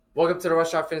Welcome to the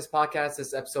Rush Hour Fitness Podcast. This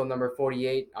is episode number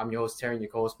 48. I'm your host, Terry, and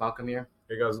your co-host, Malcolm here.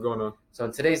 Hey guys, what's going on? So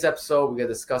in today's episode, we're going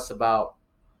to discuss about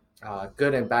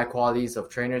good and bad qualities of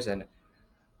trainers and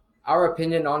our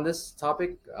opinion on this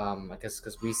topic. I guess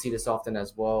because we see this often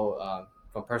as well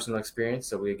from personal experience,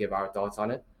 so we'll give our thoughts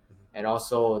on it. And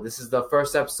also, this is the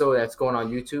first episode that's going on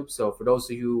YouTube. So for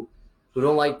those of you who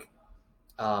don't like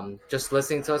just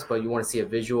listening to us, but you want to see a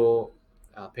visual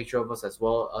picture of us as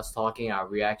well, us talking, our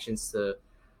reactions to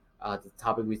the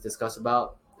topic we discussed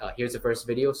about. Here's the first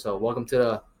video. So welcome to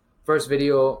the first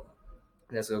video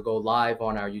that's going to go live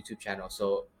on our YouTube channel.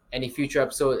 So any future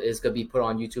episode is going to be put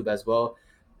on YouTube as well.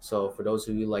 So for those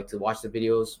of you who like to watch the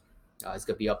videos, it's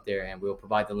going to be up there, and we'll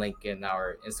provide the link in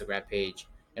our Instagram page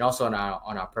and also on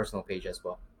our personal page as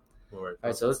well. All right. All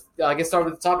right, so let's get started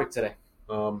with the topic today.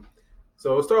 So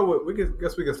we'll start with we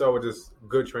can start with just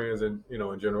good trainers in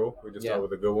general. We just start with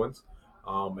the good ones,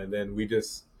 and then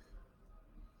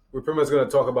we're pretty much going to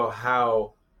talk about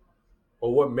how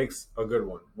or what makes a good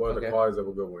one. What are the qualities of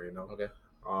a good one? Okay.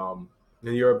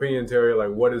 In your opinion, Terry, like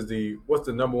what's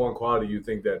the number one quality you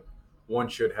think that one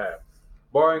should have?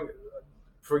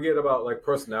 Forget about like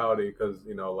personality, because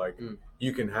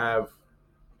you can have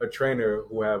a trainer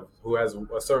who has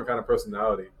a certain kind of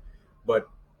personality, but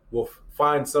will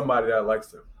find somebody that likes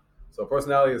them. So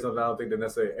personality is something I don't think that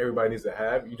necessarily everybody needs to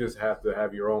have. You just have to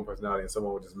have your own personality, and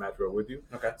someone will just match well with you.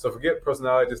 Okay. So forget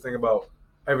personality. Just think about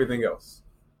everything else.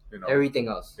 Everything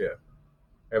else. Yeah.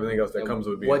 Everything else that comes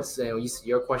with being.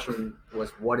 Your question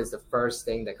was, what is the first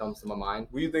thing that comes to my mind?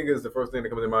 What do you think is the first thing that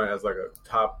comes to mind as like a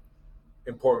top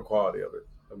important quality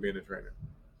of being a trainer?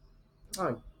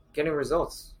 Getting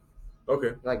results.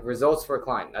 Okay. Like results for a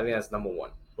client. I think that's number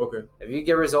one. Okay. If you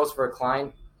get results for a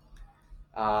client,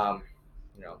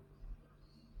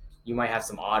 you might have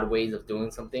some odd ways of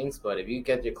doing some things, but if you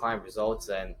get your client results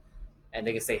and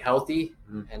they can stay healthy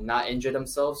and not injure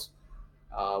themselves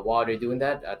while they're doing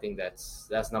that, I think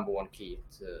that's number one key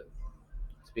to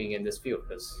being in this field.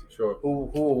 Because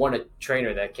who will want a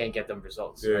trainer that can't get them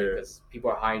results? Yeah, right? Because people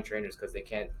are hiring trainers because they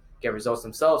can't get results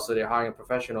themselves, so they're hiring a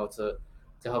professional to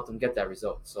help them get that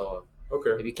result. So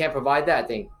if you can't provide that, I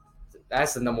think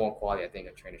that's the number one quality I think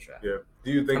a trainer should have. Yeah.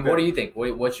 Do you think? What do you think?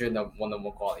 What's your number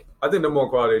one quality? I think the number one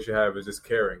quality they should have is just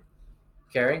caring.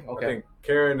 Caring? Okay. I think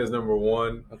caring is number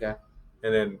one. Okay.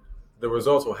 And then the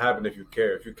results will happen if you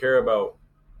care. If you care about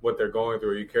what they're going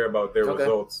through, or you care about their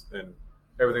results, and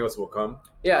everything else will come.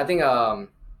 Yeah, I think I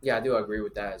do agree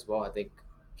with that as well. I think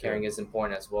caring is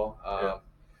important as well.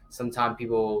 Sometimes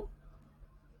people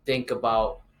think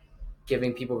about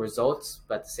giving people results,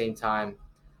 but at the same time,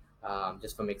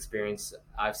 just from experience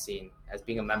I've seen as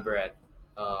being a member at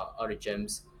other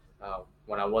gyms,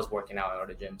 when I was working out at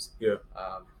other gyms,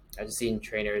 I just seen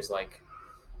trainers like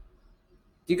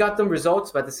you got them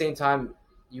results, but at the same time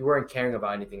you weren't caring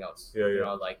about anything else.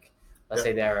 Like let's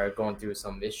say they're going through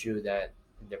some issue that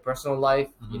in their personal life,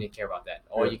 you didn't care about that.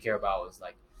 All you care about was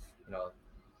like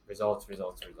results.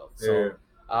 So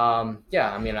I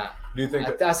mean, do you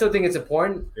think I still think it's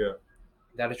important. Yeah.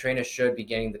 That a trainer should be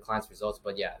getting the client's results,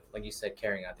 but like you said,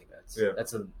 caring. I think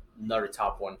that's another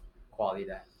top one quality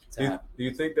that. Do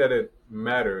you think that it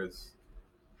matters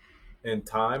in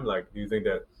time? Like, do you think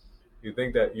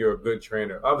that you're a good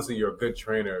trainer? Obviously, you're a good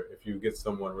trainer if you get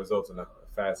someone results in a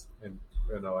fast and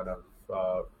in a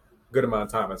good amount of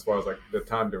time, as far as like the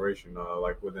time duration,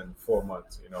 like within 4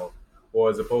 months, or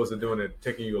as opposed to doing it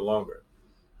taking you longer.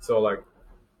 So like,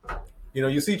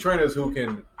 you see trainers who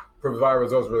can provide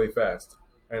results really fast.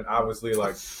 And obviously,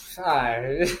 like,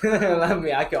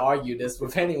 I could argue this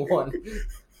with anyone.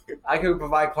 I could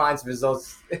provide clients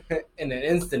results in an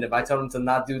instant if I tell them to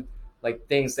not do like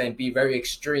things and be very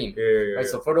extreme. Right?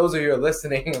 So for those of you who are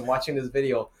listening and watching this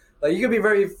video, like you can be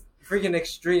very freaking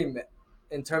extreme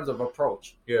in terms of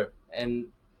approach. Yeah. And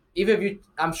even if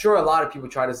I'm sure a lot of people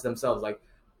try this themselves. Like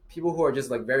people who are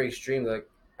just like very extreme, like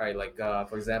all right, like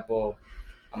for example,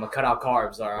 I'm gonna cut out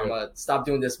carbs, or I'm gonna stop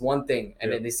doing this one thing,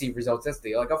 and then they see results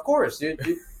instantly. Like, of course,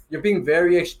 you're being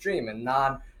very extreme and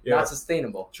not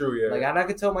sustainable. True, yeah. Like, and I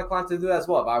could tell my clients to do that as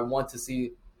well if I want to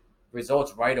see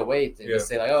results right away. To just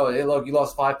say like, oh, hey, look, you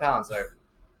lost 5 pounds. Like,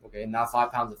 okay, not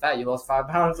 5 pounds of fat, you lost 5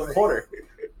 pounds of water.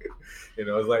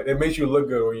 It's like it makes you look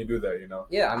good when you do that.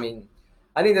 Yeah, I mean,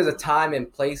 I think there's a time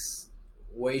and place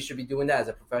where you should be doing that as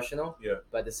a professional. Yeah.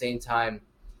 But at the same time,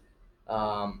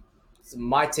 so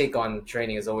my take on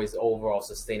training is always overall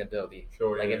sustainability.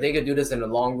 Sure. Like if they could do this in the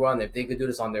long run, if they could do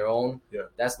this on their own,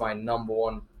 that's my number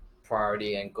one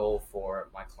priority and goal for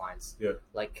my clients. Yeah.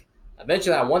 Like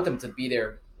eventually, I want them to be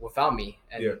there without me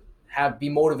and be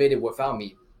motivated without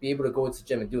me, be able to go to the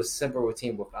gym and do a simple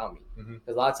routine without me.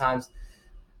 Because a lot of times,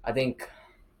 I think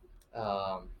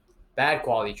bad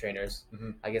quality trainers,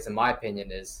 Mhm. I guess in my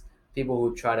opinion, is people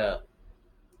who try to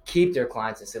keep their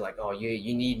clients and say like, oh,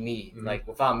 you need me, Mhm. like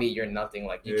without me you're nothing,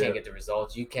 like you Yeah. can't get the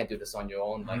results, you can't do this on your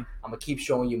own, like Mhm. I'm gonna keep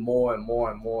showing you more and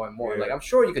more and more and more. Yeah. Like I'm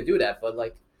sure you could do that, but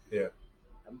like Yeah.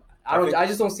 I I don't, think I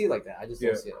just don't see it like that. I just yeah.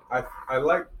 don't see it like I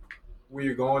like where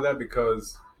you're going with that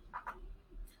because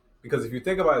if you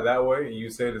think about it that way and you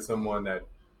say to someone that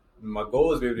my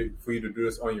goal is for you to do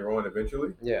this on your own eventually,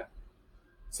 that. Yeah,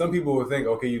 some people will think,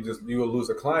 okay, you will lose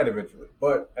a client eventually.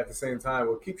 But at the same time,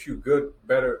 what keeps you good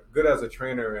as a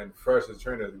trainer and fresh as a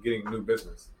trainer is getting new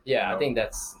business. You yeah, I know, think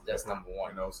that's number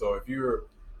one. so if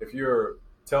you're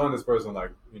telling this person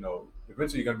like,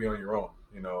 eventually you're gonna be on your own,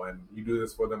 and you do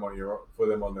this for them on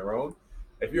their own.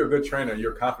 If you're a good trainer,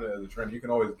 you're confident as a trainer, you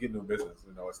can always get new business.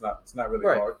 It's not really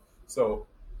Right. hard. So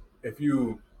if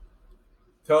you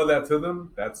tell that to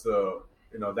them, that's the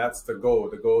goal.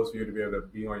 The goal is for you to be able to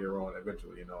be on your own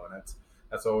eventually, and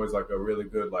that's always like a really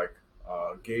good like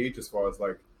gauge as far as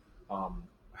like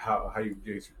how you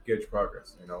gauge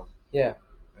progress, Yeah,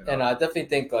 you and know. I definitely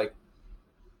think like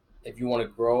if you want to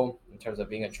grow in terms of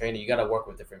being a trainer, you got to work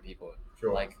with different people.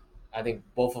 Sure. Like I think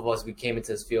both of us, we came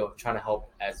into this field trying to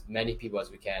help as many people as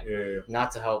we can, Yeah.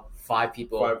 not to help five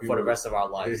people Five for the people. rest of our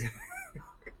lives.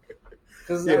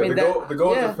 Because Yeah, I mean the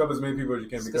goal is yeah, to help as many people as you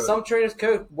can because because some trainers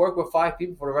could work with five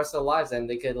people for the rest of their lives, and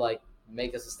they could like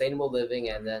make a sustainable living,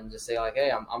 and then just say like,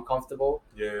 hey, I'm comfortable.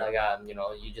 yeah, Like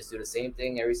you just do the same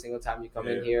thing every single time you come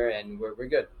in Yeah. here, and we're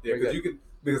good. yeah, We're because good. you can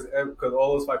because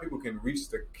all those five people can reach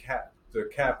the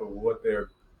cap of what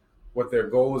their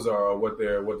goals are or what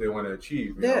they want to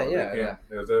achieve. Yeah, They yeah, can't.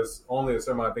 yeah. There's only a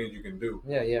certain amount of things you can do.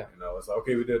 Yeah, yeah. It's like,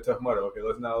 okay, we did Tough Mudder. Okay,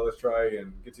 let's try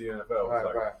and get to the NFL. Right, It's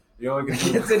like right. you only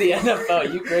can Get to the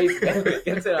NFL. You crazy?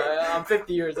 Get to I'm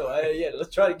 50 years old. Yeah,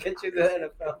 let's try to get you to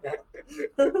the NFL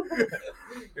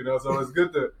now. so it's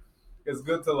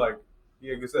good to like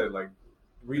you said, like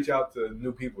reach out to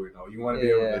new people. You want to be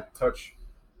able Yeah. to touch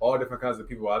all different kinds of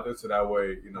people out there, so that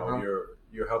way Uh-huh.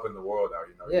 you're helping the world out.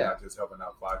 You're Yeah. not just helping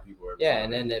out five people. Every Yeah,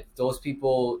 single and day. then if those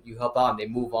people you help out and they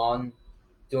move on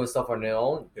doing stuff on their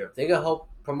own, Yeah. they gonna help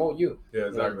promote you. Yeah,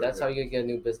 exactly. That's yeah. how you get a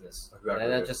new business. Exactly,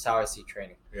 And that's yeah. just how I see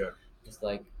training. Yeah. Just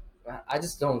like I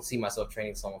just don't see myself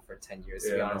training someone for 10 years,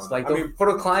 to be Yeah, honest. no. Like I mean-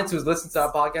 for the clients who's listening to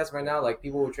our podcast right now, like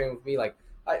people who train with me, like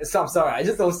I'm sorry, I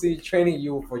just don't see training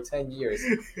you for 10 years.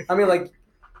 I mean, like,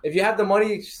 if you have the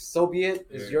money, so be it.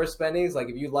 It's Yeah. your spendings. Like,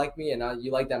 if you like me and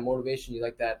you like that motivation, you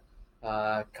like that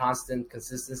constant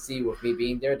consistency with me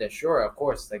being there, then sure, of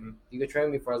course, like you can train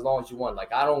me for as long as you want.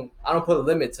 Like, I don't put a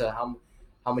limit to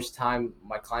how much time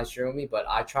my clients share with me, but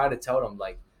I try to tell them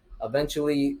like,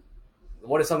 eventually,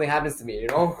 what if something happens to me? You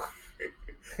know.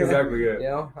 Exactly. Yeah. You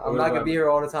know, I'm not gonna be here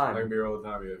all the time. I'm gonna be here all the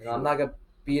time. Yeah. You know, I'm not gonna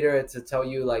be there to tell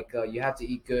you like you have to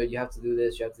eat good, you have to do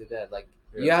this, you have to do that. Like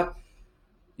Yeah.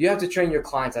 you have to train your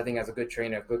clients. I think as a good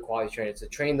trainer, a good quality trainer, to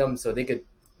train them so they could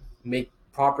make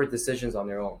proper decisions on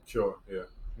their own. Sure. Yeah.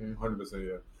 Mhm. 100%.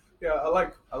 Yeah. Yeah. I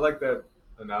like that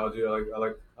analogy. I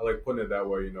like putting it that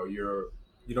way.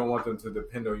 You don't want them to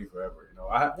depend on you forever.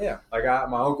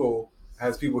 My uncle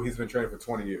has people he's been training for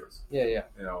 20 years. Yeah.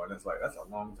 And it's like that's a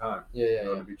long time. Yeah.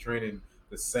 To be training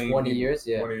the same 20 people, years.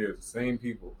 Yeah. 20 years, the same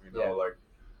people. Yeah.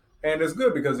 And it's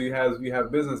good because you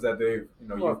have business that they've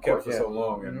you've kept for so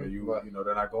long, and Mhm.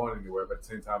 they're not going anywhere. But at the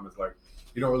same time, it's like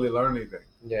you don't really learn anything.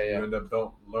 Yeah. You end up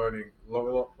don't learn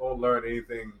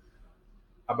anything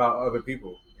about other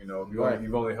people. Right.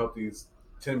 You've only helped these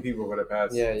 10 people for the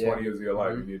past 20 years of your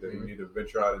life. Mhm. You need to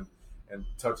venture out and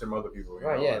touch some other people.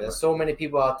 Right. Yeah. There's so many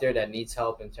people out there that needs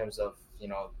help in terms of they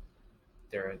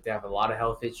have a lot of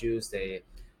health issues. They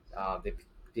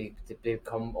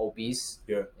become obese.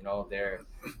 Yeah. They're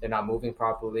not moving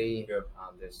properly. Yeah.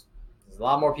 There's a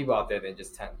lot more people out there than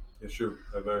just 10. It's true.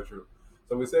 That's very true.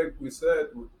 So we said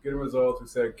getting results. We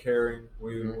said caring.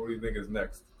 What do you think is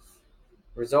next?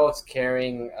 Results,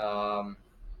 caring.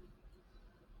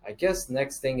 I guess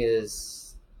next thing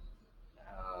is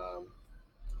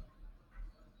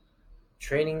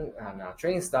training. No,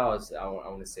 training style is. I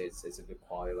want to say it's a good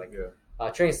quality.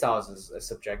 Like training styles is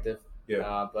subjective.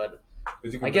 Yeah. But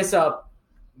Because I guess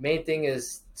main thing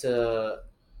is to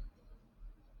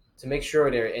make sure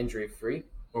they're injury free.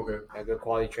 Okay. A good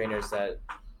quality trainers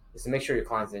is to make sure your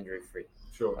client's injury free.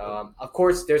 Sure. Of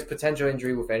course, there's potential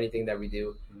injury with anything that we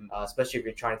do, Mhm. especially if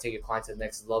you're trying to take your client to the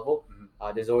next level.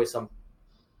 Mhm. There's always some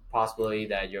possibility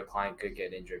that your client could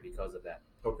get injured because of that.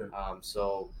 Okay.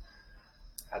 So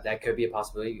that could be a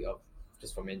possibility of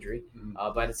just from injury. Mhm.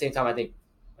 But at the same time, I think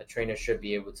a trainer should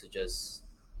be able to just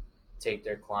take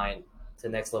their client to the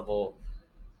next level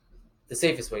the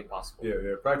safest way possible.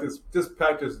 Yeah. Practice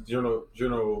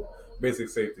general basic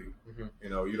safety. Mm-hmm. You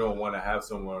know, you don't want to have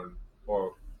someone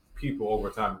or people over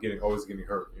time always getting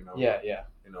hurt. You know. Yeah.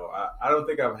 You know, I don't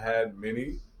think I've had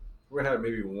many. We had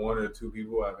maybe one or two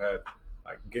people I've had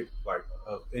like get like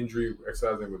injury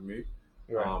exercising with me.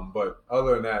 Right. But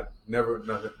other than that, never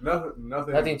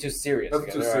Nothing too serious.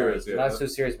 Nothing too serious. Yeah. Not too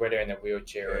serious where they're in a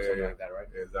wheelchair or something like that, right?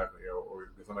 Yeah, exactly.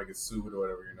 Or somebody gets sued or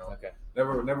whatever. You know. Okay.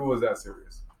 Never was that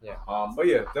serious. Yeah. But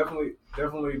yeah,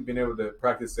 definitely being able to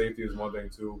practice safety is one thing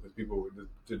too. Because people,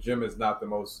 the gym is not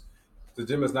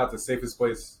the safest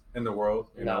place in the world.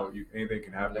 You know, anything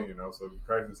can happen. Nope. You know, so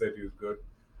practicing safety is good.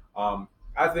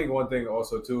 I think one thing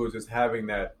also too is just having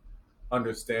that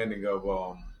understanding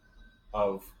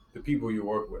of the people you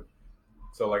work with.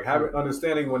 So like having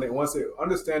understanding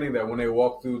understanding that when they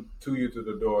walk through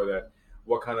the door, that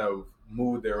what kind of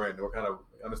mood they're in, what kind of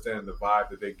understanding the vibe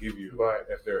that they give you, right,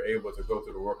 if they're able to go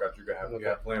through the workout you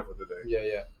have planned for the day.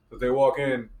 Yeah. So they walk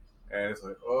in and it's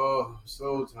like, oh, I'm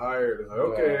so tired. It's like,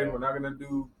 okay, we're not gonna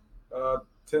do 5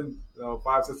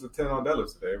 sets of 10 on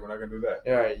deadlifts today. We're not gonna do that.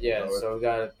 Right. Yeah. You know, so we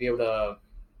gotta be able to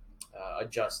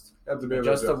adjust. You have to be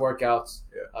adjust the workouts.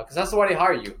 Yeah. Because that's why they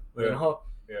hire you. Yeah. You know.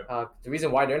 Yeah. The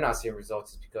reason why they're not seeing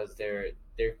results is because they're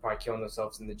probably killing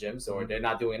themselves in the gyms, or they're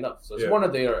not doing enough. So it's one or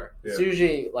the other. It's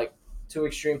usually like too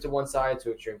extreme to one side,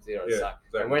 too extreme to the other side.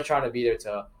 Exactly. And we're trying to be there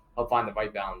to help find the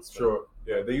right balance. Sure.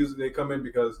 Yeah. They come in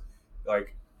because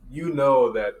like you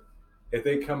know that if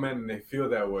they come in and they feel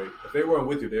that way, if they weren't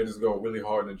with you, they just go really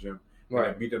hard in the gym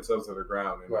and they beat themselves to the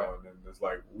ground. You know, and then it's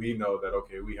like we know that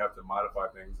we have to modify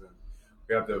things and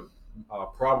we have to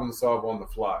problem solve on the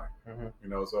fly. Mm-hmm. You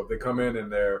know, so if they come in and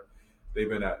they've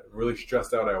been really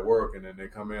stressed out at work, and then they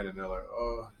come in and they're like,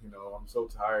 oh, you know, I'm so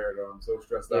tired or I'm so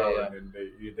stressed out, and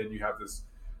then you have this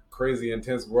crazy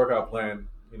intense workout plan.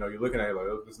 You know, you're looking at it like,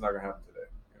 oh, this is not gonna happen today.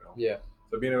 You know. Yeah.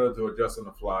 So being able to adjust on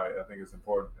the fly, I think is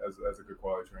important as a good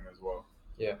quality trainer as well.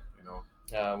 Yeah. You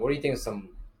know. What do you think of some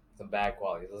bad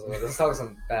qualities? Let's talk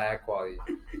some bad qualities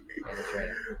as a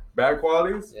trainer. Bad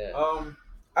qualities? Yeah.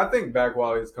 I think bad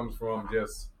qualities comes from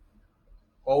just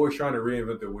always trying to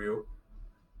reinvent the wheel.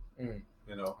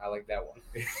 You know, I like that one.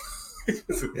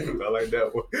 I like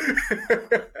that one.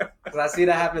 Because I see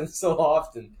that happen so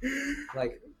often.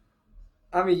 Like,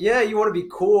 I mean, yeah, you want to be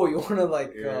cool. You want to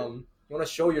you want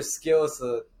to show your skills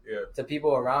to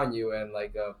people around you and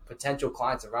potential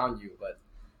clients around you. But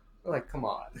like, come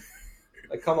on.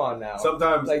 Like, come on now.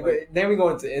 Sometimes, then we go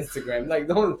into Instagram. Like,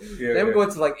 don't. Then we go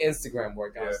into Instagram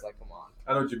workouts. Yeah. Like, come on.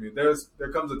 I know what you mean.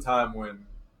 There comes a time when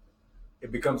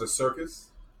it becomes a circus.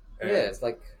 And it's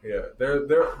like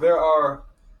there are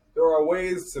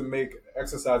ways to make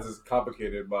exercises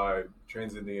complicated by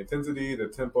changing the intensity, the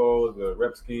tempo, the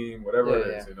rep scheme, whatever it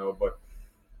is, you know. But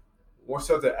once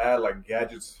you start to add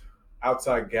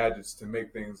outside gadgets to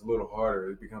make things a little harder,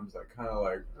 it becomes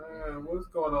what's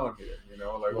going on here? You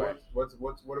know,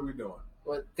 what are we doing?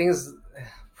 Well, things,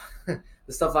 the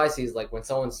stuff I see is like when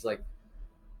someone's like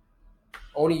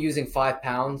only using 5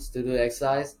 pounds to do the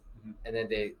exercise, and then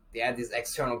they add these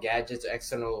external gadgets or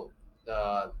external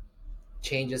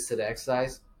changes to the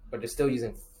exercise, but they're still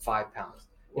using 5 pounds.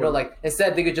 You know,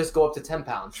 instead they could just go up to 10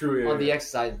 pounds on the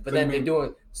exercise, but then they're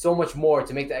doing so much more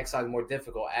to make the exercise more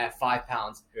difficult at 5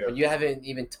 pounds, but you haven't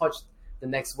even touched the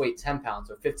next weight, 10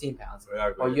 pounds or 15 pounds,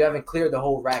 or you haven't cleared the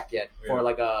whole rack yet for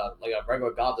like a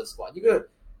regular goblet squat. You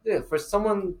could, for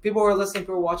people who are listening,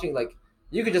 people who are watching,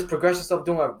 you could just progress yourself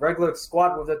doing a regular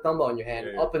squat with a dumbbell in your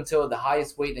hand up until the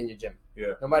highest weight in your gym.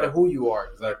 Yeah. No matter who you are.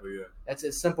 Exactly. Yeah. That's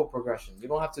a simple progression. You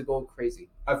don't have to go crazy.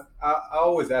 I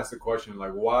always ask the question,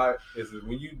 why is it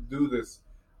when you do this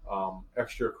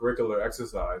extracurricular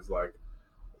exercise,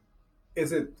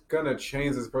 is it gonna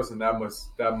change this person that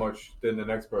much than the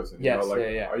next person? Yes. You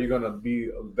know, are you gonna be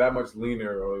that much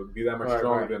leaner or be that much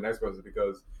stronger than the next person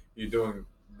because you're doing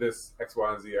this X,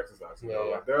 Y, and Z exercise? You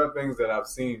know, there are things that I've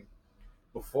seen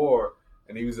before,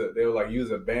 and they will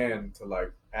use a band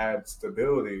to add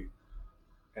stability,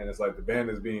 and it's like the band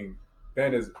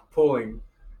is pulling,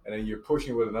 and then you're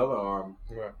pushing with another arm,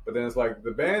 but then it's like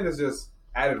the band is just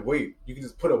added weight. You can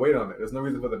just put a weight on it. There's no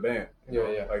reason for the band. You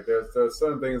know? Like there's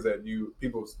certain things that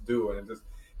people do, and it just,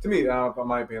 to me, in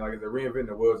my opinion, the reinventing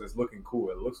the wheel is just looking cool.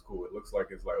 It looks cool. It looks like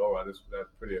it's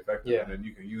that's pretty effective, and then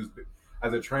you can use it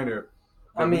as a trainer.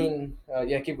 I mean,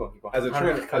 keep going. As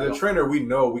a trainer, we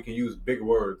know we can use big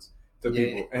words to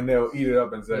people, and they'll eat it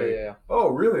up and say, "Oh,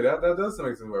 really? That does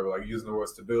make sense." Whatever, using the word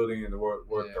stability and the word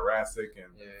thoracic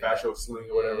and fascial sling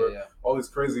or whatever, all these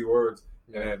crazy words,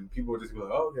 and then people will just be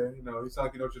like, "Oh, okay, you sound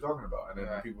like you know what you're talking about," and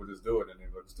then people just do it and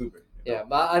they look stupid. You know? Yeah,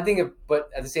 but I think, but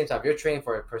at the same time, if you're training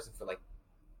for a person for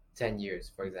 10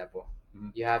 years, for example,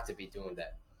 you have to be doing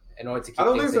that. in order to keep I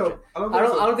don't things think so. interesting. I don't think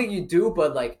so. I don't think you do,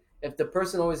 but like if the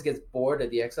person always gets bored at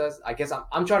the exercise, I guess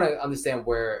I'm trying to understand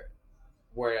where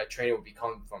a trainer would be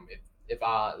coming from if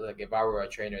I were a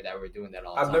trainer that were doing that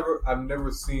all the time. I've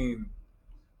never seen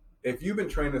if you've been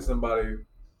training somebody.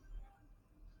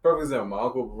 Perfect example. My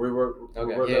uncle.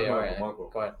 Okay, My right. uncle. My uncle.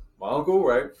 Go ahead. My uncle.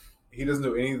 Right. He doesn't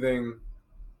do anything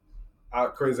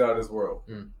crazy out of this world.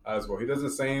 Out of this world. He does the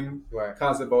same Right.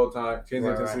 concept all the time. Change the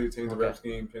Right, intensity, right. change the Okay. rep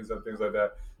scheme, change some things like that.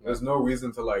 Right. There's no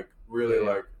reason to like really Yeah, yeah.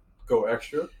 like go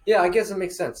extra. Yeah, I guess it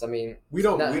makes sense. I mean, We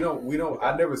don't. Okay.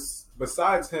 I never.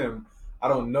 Besides him, I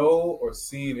don't know or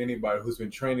seen anybody who's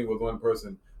been training with one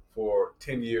person for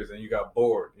 10 years and you got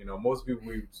bored. You know, most people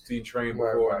we've seen train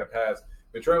Right, before right. in the past.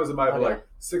 Been training with somebody for Okay. like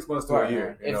 6 months to Right, a year.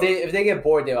 right. You know? If they get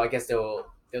bored, I guess they'll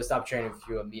stop training with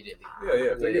you immediately. Yeah.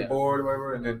 If they Yeah. get bored or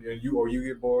whatever, and then you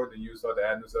get bored, then you start to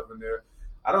add new stuff in there.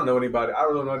 I don't know anybody. I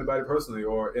don't know anybody personally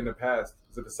or in the past,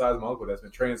 besides my uncle, that's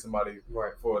been training somebody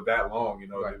Right. for that long. You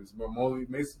know, Right. it was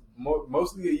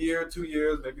mostly a year, 2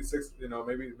 years, maybe 6. You know,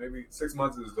 maybe 6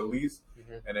 months is the least,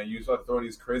 and then you start throwing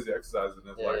these crazy exercises, and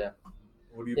it's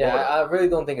what do you? Yeah, I really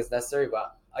don't think it's necessary,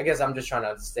 but I guess I'm just trying to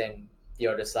understand the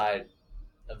other side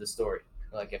of the story.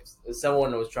 Like if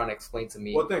someone was trying to explain to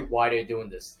me why they're doing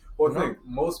this. Well, I think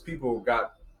most people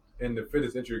got in the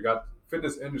fitness industry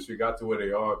got to where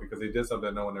they are because they did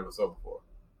something no one ever saw before.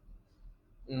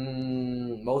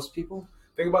 Most people.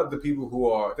 Think about the people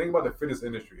think about the fitness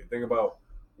industry and think about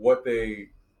what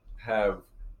they have.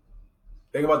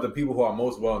 Think about the people who are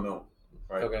most well known,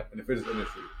 right? Okay. In the fitness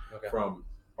industry, Okay. from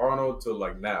Arnold to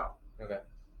like now. Okay.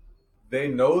 They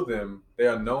know them. They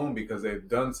are known because they've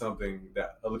done something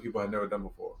that other people have never done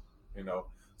before. You know,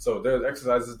 so there's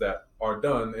exercises that are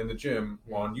done in the gym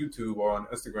on YouTube or on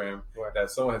Instagram that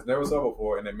someone has never saw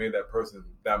before, and they made that person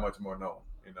that much more known.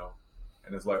 You know,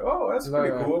 and it's like, oh, that's pretty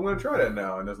cool. I'm gonna try that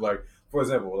now. And it's like, for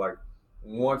example, like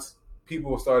once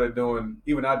people started doing,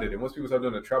 even I did it. Once people started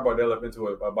doing a trap bar deadlift into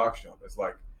a box jump, it's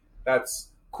like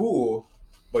that's cool,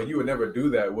 but you would never do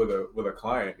that with a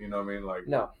client. You know what I mean? Like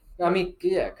no. I mean,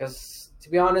 yeah, because to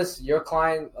be honest,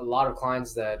 a lot of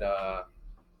clients that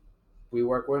we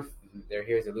work with, they're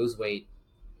here to lose weight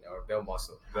or build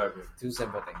muscle. Exactly. Two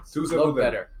simple things. Look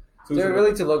better. They're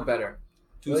really to look better.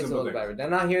 They're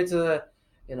not here to,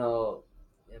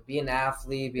 be an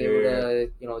athlete, be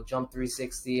able to, jump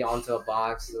 360 onto a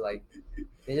box. Like,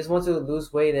 they just want to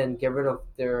lose weight and get rid of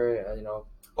their,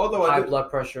 high blood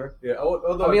pressure. Yeah.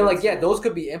 Those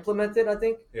could be implemented, I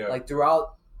think. Yeah. Like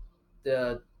throughout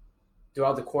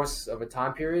the course of a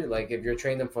time period, like if you're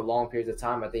training them for long periods of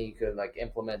time, I think you could like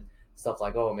implement stuff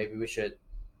like, oh, maybe we should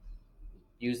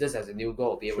use this as a new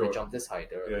goal, be able to jump this height.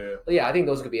 I think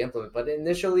those could be implemented. But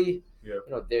initially,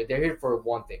 they're here for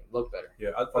one thing: look better.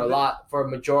 Yeah, for a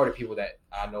majority of people that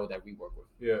I know that we work with.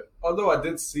 Yeah, although I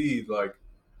did see like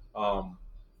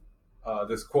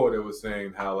this quote that was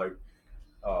saying how like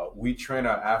we train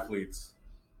our athletes,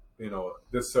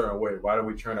 this certain way. Why do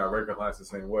we train our regular clients the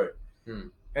same way?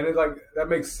 And it's like that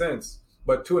makes sense,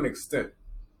 but to an extent,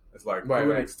 it's like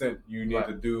to an extent you need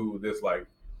to do this like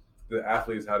the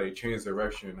athletes how they change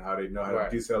direction, how they know how to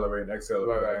decelerate and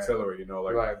accelerate.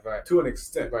 To an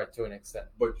extent. Right, to an extent.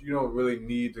 But you don't really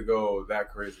need to go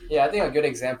that crazy. Yeah, I think a good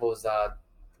example is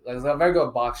there's a very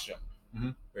good box jump. Mm-hmm.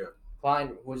 Yeah.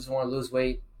 Client who just want to lose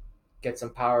weight, get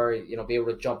some power, be able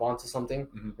to jump onto something.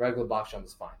 Mm-hmm. Regular box jump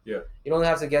is fine. Yeah. You don't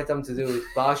have to get them to do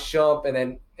box jump and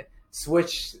then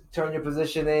switch, turn your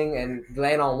positioning, and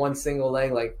land on one single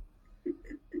leg. Like,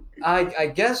 I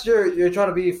guess you're trying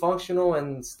to be functional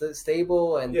and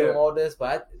stable and doing all this,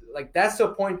 but that's the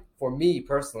point for me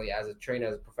personally as a trainer,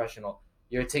 as a professional.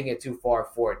 You're taking it too far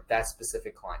for that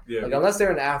specific client. Yeah. Like unless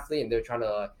they're an athlete and they're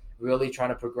really trying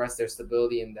to progress their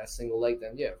stability in that single leg,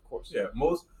 then of course.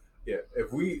 Yeah,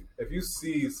 if you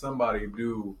see somebody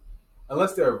do,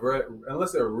 unless they're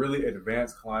a really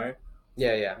advanced client.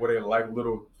 Yeah. Where they like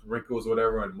little wrinkles or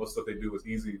whatever, and most stuff they do is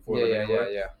easy for them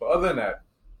anyway. Yeah. But other than that,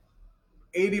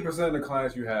 80% of the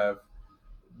clients you have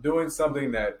doing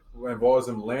something that involves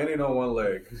them landing on one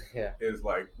leg is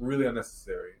like really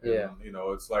unnecessary. And,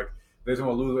 it's like they just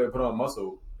want to lose weight and put on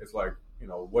muscle. It's like,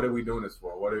 what are we doing this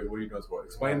for? What are you doing this for?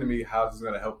 Explain to me how this is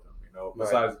going to help them,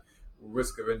 besides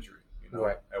risk of injury,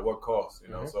 at what cost,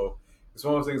 Mm-hmm. So it's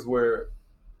one of those things where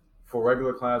for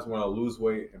regular clients who want to lose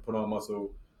weight and put on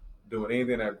muscle, doing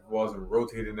anything that wasn't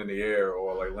rotating in the air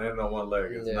or like landing on one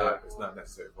leg, it's not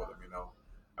necessary for them,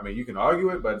 I mean, you can argue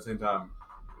it, but at the same time,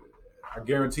 I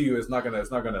guarantee you, it's not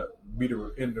gonna be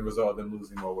the end result of them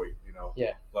losing more weight.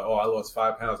 Yeah. Like, I lost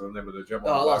 5 pounds and I'm able to jump on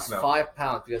the I box lost now. 5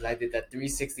 pounds because I did that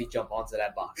 360 jump onto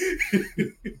that box.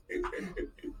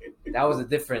 That was a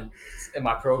difference in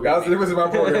my program. That was the difference in my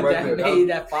program right that there. made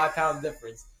that 5 pound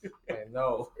difference. Man,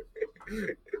 no.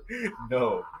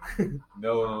 No.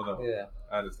 Yeah.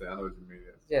 I understand. I know what you mean.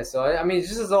 Yeah. So I mean, it's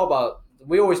just all about.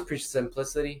 We always preach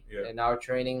simplicity Yeah. in our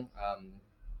training.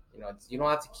 You don't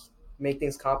have to make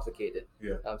things complicated.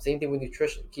 Yeah. Same thing with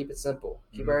nutrition. Keep it simple.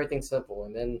 Keep Mhm. everything simple,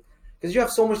 and then because you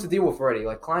have so much to deal with already.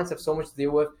 Like clients have so much to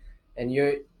deal with, and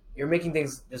you're making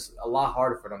things just a lot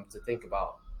harder for them to think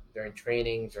about during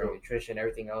training, during Sure. nutrition,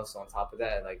 everything else on top of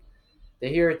that. Like they're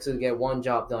here to get one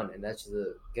job done, and that's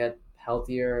to get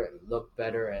healthier and look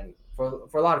better. And for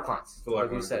a lot of clients, For a lot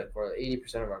of like we clients, said, for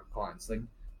 80% of our clients, like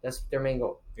that's their main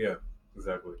goal. Yeah,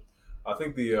 exactly. I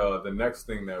think the next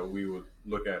thing that we would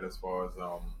look at as far as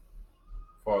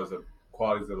the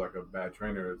qualities of like a bad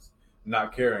trainer is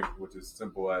not caring, which is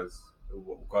simple as the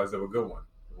qualities of a good one.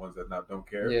 The ones that don't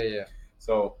care. Yeah.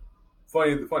 So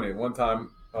funny. One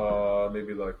time,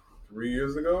 maybe like 3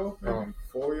 years ago, maybe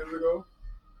 4 years ago,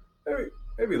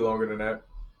 maybe longer than that.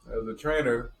 There was a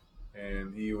trainer,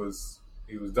 and he was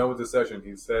done with the session.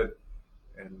 He said,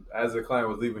 and as the client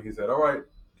was leaving, he said, "All right,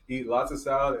 eat lots of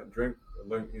salad and drink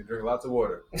lots of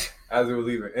water." As they were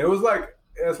leaving, and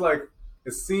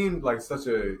it seemed like such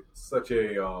a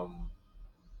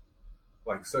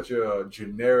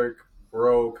generic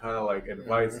bro kind of like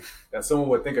advice that someone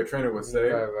would think a trainer would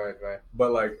say. Right.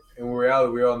 But like in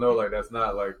reality, we all know like that's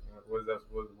not like what is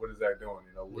that doing?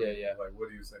 You know? Like what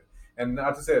do you say? And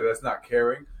not to say that that's not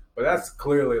caring, but that's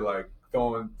clearly like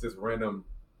throwing just random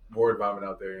word vomit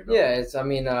out there. You know? Yeah, it's. I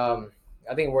mean, I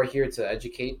think we're here to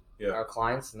educate Yeah. our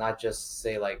clients, not just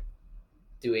say like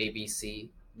do ABC.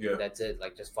 Yeah. That's it.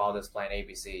 Like just follow this plan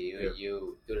ABC.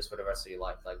 You do this for the rest of your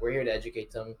life. Like we're here to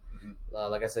educate them.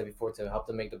 Like I said before, to help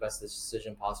them make the best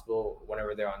decision possible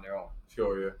whenever they're on their own.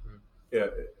 Sure. Yeah. Yeah.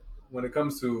 When it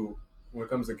comes to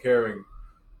caring,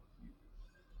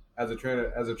 as a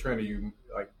trainer, you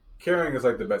like caring is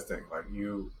like the best thing. Like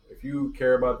if you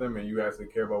care about them and you actually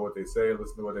care about what they say,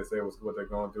 listen to what they say, what they're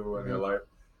going through in their life,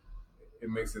 it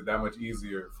makes it that much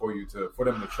easier for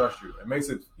them to trust you. It makes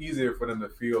it easier for them to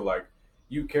feel like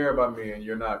you care about me and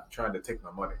you're not trying to take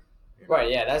my money. You know? Right.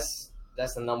 Yeah.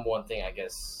 That's the number one thing, I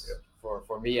guess,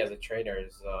 for me as a trainer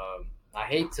is I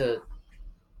hate to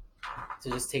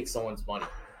just take someone's money.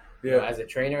 Yeah. You know, as a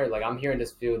trainer, like I'm here in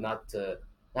this field not to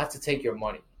take your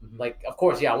money. Like, of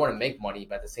course, I want to make money,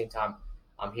 but at the same time,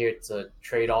 I'm here to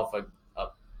trade off a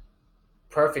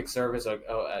perfect service or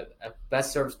a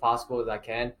best service possible as I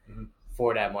can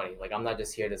for that money. Like, I'm not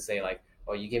just here to say like,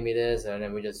 oh, you give me this, and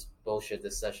then we just bullshit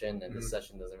this session, and this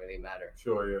session doesn't really matter.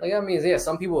 Sure, yeah. Like, I mean,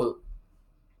 some people,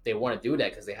 they want to do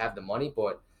that because they have the money,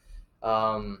 but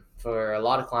for a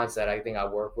lot of clients that I think I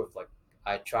work with, like,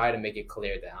 I try to make it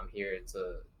clear that I'm here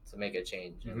to make a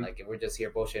change. And like if we're just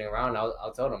here bullshitting around,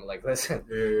 I'll tell them like, listen,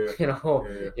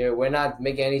 we're not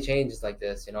making any changes like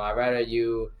this. You know, I'd rather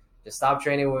you just stop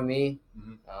training with me.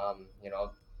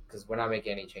 Because we're not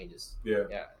making any changes. Yeah.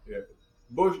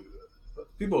 Bullshit.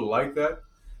 People like that.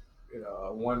 You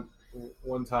know,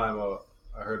 one time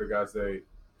I heard a guy say,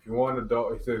 if you want a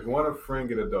dog, he said, if you want a friend,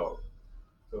 get a dog.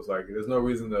 So it's like there's no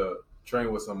reason to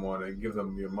train with someone and give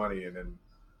them your money and then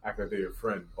act like they're your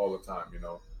friend all the time. You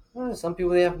know. Well, some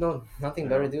people, they have nothing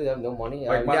better to do. They have no money.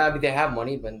 They have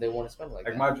money, but they want to spend like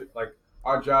that.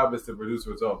 Our job is to produce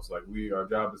results. Like our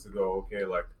job is to go, okay,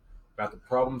 like we have to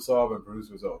problem solve and produce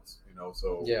results. You know,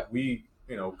 so we,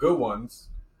 good ones,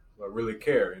 really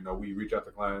care. You know, we reach out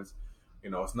to clients.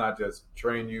 You know, it's not just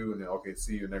train you and then okay,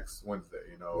 see you next Wednesday.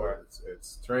 You know, right.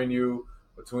 It's train you.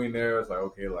 Between there, it's like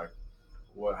okay, like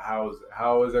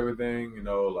how is everything? You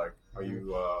know, like are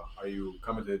you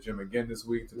coming to the gym again this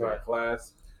week to take a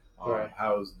class? Right.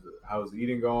 How's the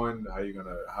eating going?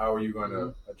 How are you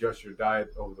gonna adjust your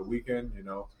diet over the weekend? You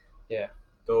know. Yeah.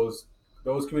 Those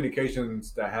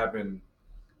communications that happen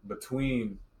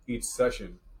between each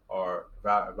session are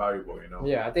valuable. You know.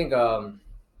 Yeah, I think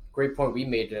great point we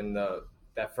made in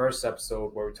that first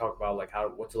episode where we talked about like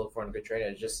what to look for in a good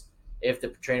trainer is just if the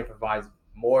trainer provides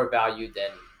more value than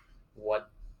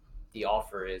what the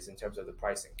offer is in terms of the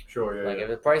pricing. Sure. Yeah. Like if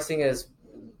the pricing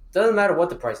doesn't matter what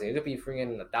the pricing. It could be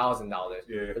freaking $1,000.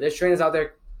 Yeah. But there's trainers out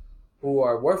there who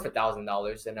are worth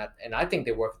 $1,000, and I think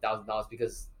they're worth $1,000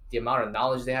 because the amount of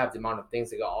knowledge they have, the amount of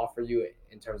things they can offer you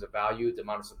in terms of value, the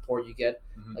amount of support you get.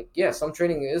 Like, yeah, some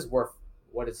training is worth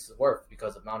what it's worth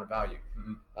because of the amount of value.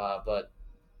 But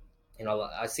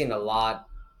I've seen a lot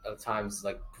of times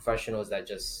like professionals that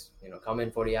just come in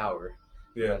for the hour.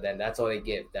 Yeah. Then that's all they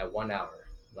give, that 1 hour.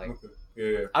 Like,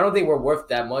 yeah. I don't think we're worth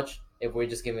that much if we're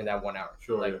just giving that 1 hour.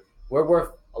 Sure. Like we're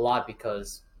worth a lot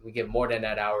because we give more than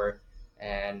that hour,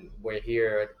 and we're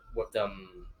here with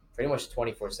them pretty much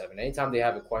 24/7. Anytime they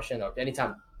have a question or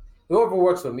anytime whoever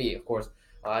works with me, of course,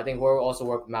 I think whoever also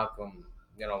work with Malcolm,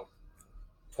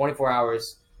 24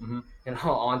 hours,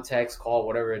 on text, call,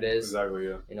 whatever it is. Exactly.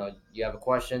 Yeah. You have a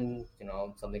question,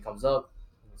 something comes up,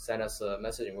 send us a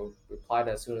message and we'll reply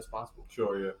that as soon as possible.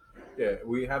 Sure. Yeah. Yeah.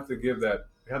 We have to give that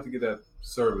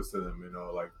service to them.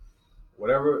 Like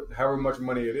however much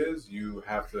money it is, you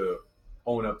have to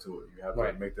own up to it. You have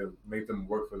to make them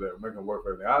work for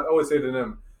everything. I always say to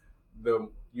them,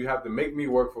 you have to make me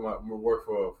work for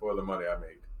the money I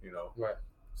make. Right.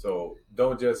 So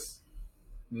don't just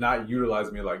not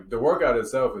utilize me. Like the workout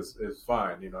itself is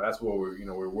fine. That's what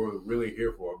we're really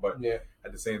here for. But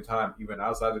at the same time, even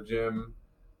outside the gym,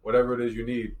 whatever it is you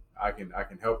need, I can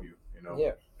help you.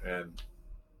 Yeah. And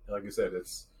like you said,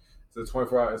 it's a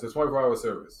 24-hour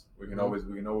service. We can always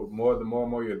the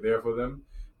more you're there for them,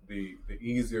 the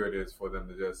easier it is for them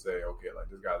to just say, okay, like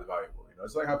this guy's valuable.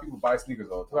 It's like how people buy sneakers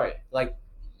all the time. Right. Like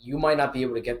you might not be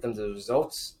able to get them the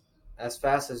results as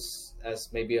fast as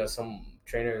maybe some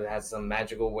trainer that has some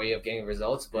magical way of getting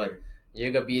results, but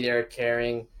you're gonna be there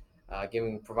caring,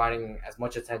 providing as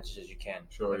much attention as you can.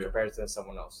 Sure. Compared to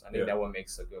someone else. I think that what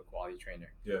makes a good quality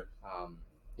trainer.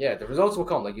 Yeah. The results will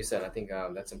come, like you said. I think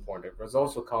that's important. The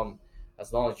results will come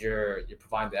as long as you're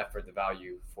providing the effort, the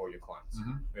value for your clients.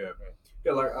 Mm-hmm. Yeah. Right.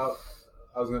 Yeah. Like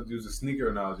I was going to use a sneaker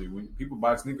analogy. When people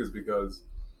buy sneakers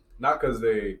not because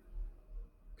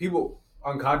people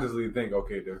unconsciously think,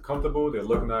 okay, they're comfortable, they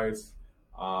look nice,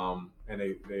 and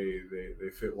they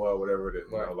fit well, whatever it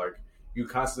is. Right. Like you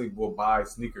constantly will buy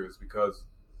sneakers because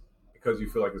you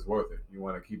feel like it's worth it. You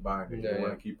want to keep buying it. You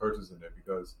want to keep purchasing it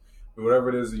because whatever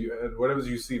it is,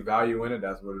 you see value in it,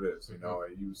 that's what it is. And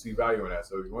you see value in that.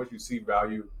 So once they see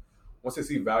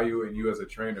value in you as a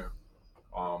trainer,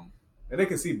 and they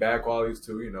can see bad qualities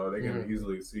too. They can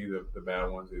easily see the bad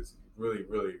ones. It's really,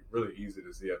 really, really easy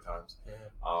to see at times,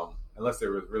 unless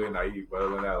they're really naive. But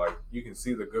other than that, like you can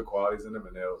see the good qualities in them,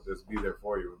 and they'll just be there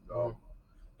for you.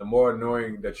 The more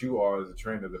annoying that you are as a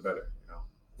trainer, the better.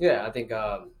 Yeah, I think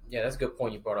that's a good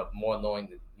point you brought up. More annoying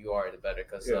that you are, the better.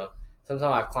 Because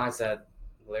sometimes I have clients that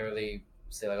literally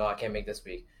say like, "Oh, I can't make this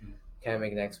week, can't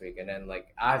make next week," and then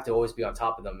like I have to always be on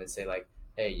top of them and say like,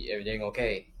 "Hey, everything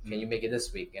okay? Can you make it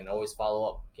this week?" And always follow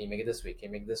up. Can you make it this week? Can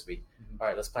you make it this week? All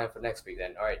right, let's plan for next week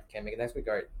then. All right, can't make it next week.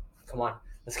 All right, come on,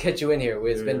 let's get you in here.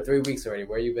 It's been 3 weeks already.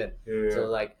 Where you been? So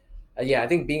like, I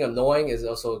think being annoying is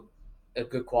also a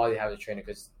good quality to have as a trainer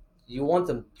because you want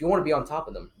to be on top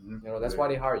of them. That's why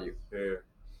they hire you.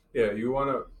 Yeah. You want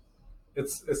to. It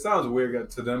sounds weird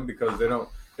to them because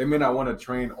they may not want to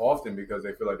train often because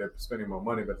they feel like they're spending more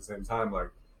money, but at the same time, like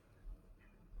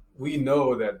we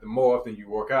know that the more often you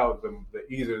work out, the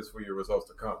easier it is for your results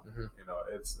to come.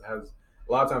 It has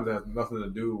a lot of times it has nothing to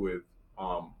do with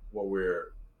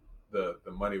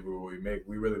the money we make.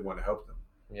 We really want to help them.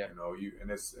 And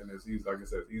it's easy, like I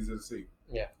said, it's easy to see.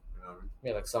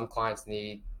 Like some clients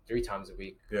need 3 times a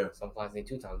week. Some clients need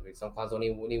 2 times a week. Some clients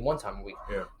only need 1 time a week.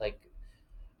 Like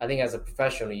I think as a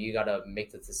professional, you gotta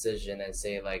make the decision and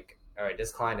say like, all right,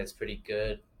 this client is pretty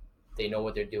good. They know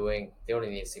what they're doing. They only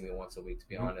need to see me once a week, to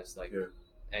be honest. Like,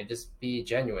 and just be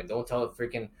genuine. Don't tell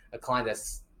a client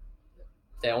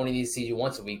that only needs to see you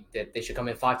once a week that they should come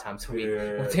in 5 times a week.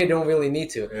 They don't really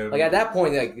need to. Like at that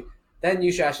point, like then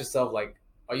you should ask yourself like,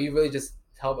 are you really just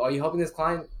Are you helping this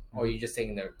client, or are you just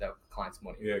taking the client's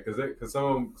money? Yeah, because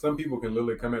some people can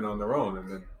literally come in on their own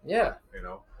and then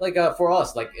like for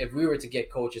us, like if we were to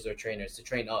get coaches or trainers to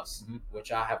train us,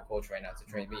 which I have a coach right now to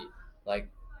train me, like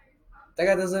that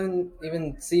guy doesn't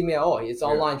even see me at all. It's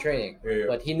online training,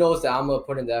 but he knows that I'm gonna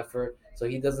put in the effort, so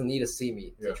he doesn't need to see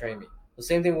me to train me. The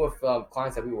same thing with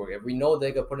clients that we work with. If we know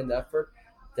they could put in the effort,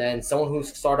 then someone who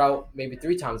start out maybe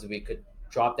 3 times a week could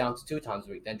drop down to 2 times a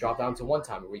week, then drop down to 1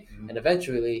 time a week, and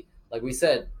eventually, like we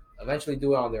said,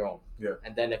 do it on their own.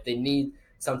 And then if they need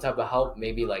some type of help,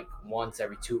 maybe like once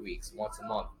every 2 weeks, once a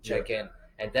month, check in.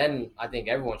 And then I think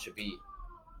everyone should be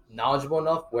knowledgeable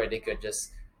enough where they could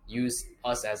just use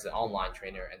us as an online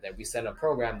trainer, and then we send a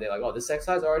program. They're like, oh, this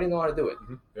exercise, I already know how to do it.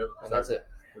 And that's it.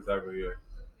 Exactly.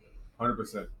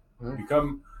 100%.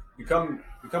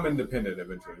 Become independent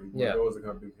eventually. You have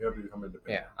to become independent.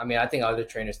 Yeah, I mean, I think other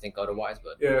trainers think otherwise,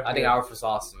 but I think our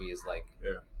philosophy is like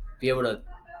be able to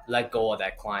let go of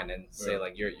that client and say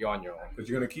like you're on your own. Because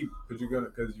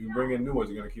you bring in new ones,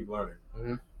 you're gonna keep learning.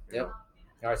 All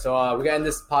right, so we're gonna end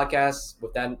this podcast.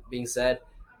 With that being said,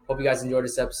 hope you guys enjoyed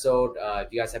this episode.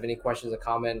 If you guys have any questions or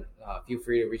comment, feel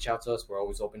free to reach out to us. We're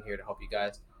always open here to help you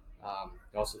guys.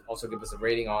 Also give us a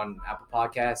rating on Apple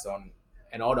Podcasts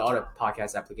and all the other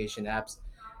podcast application apps.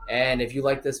 And if you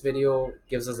like this video,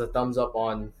 give us a thumbs up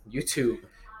on YouTube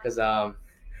because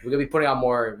we're gonna be putting out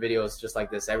more videos just like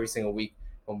this every single week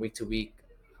from week to week.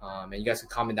 And you guys can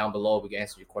comment down below. We can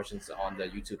answer your questions on the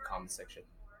YouTube comment section.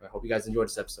 I hope you guys enjoyed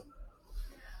this episode.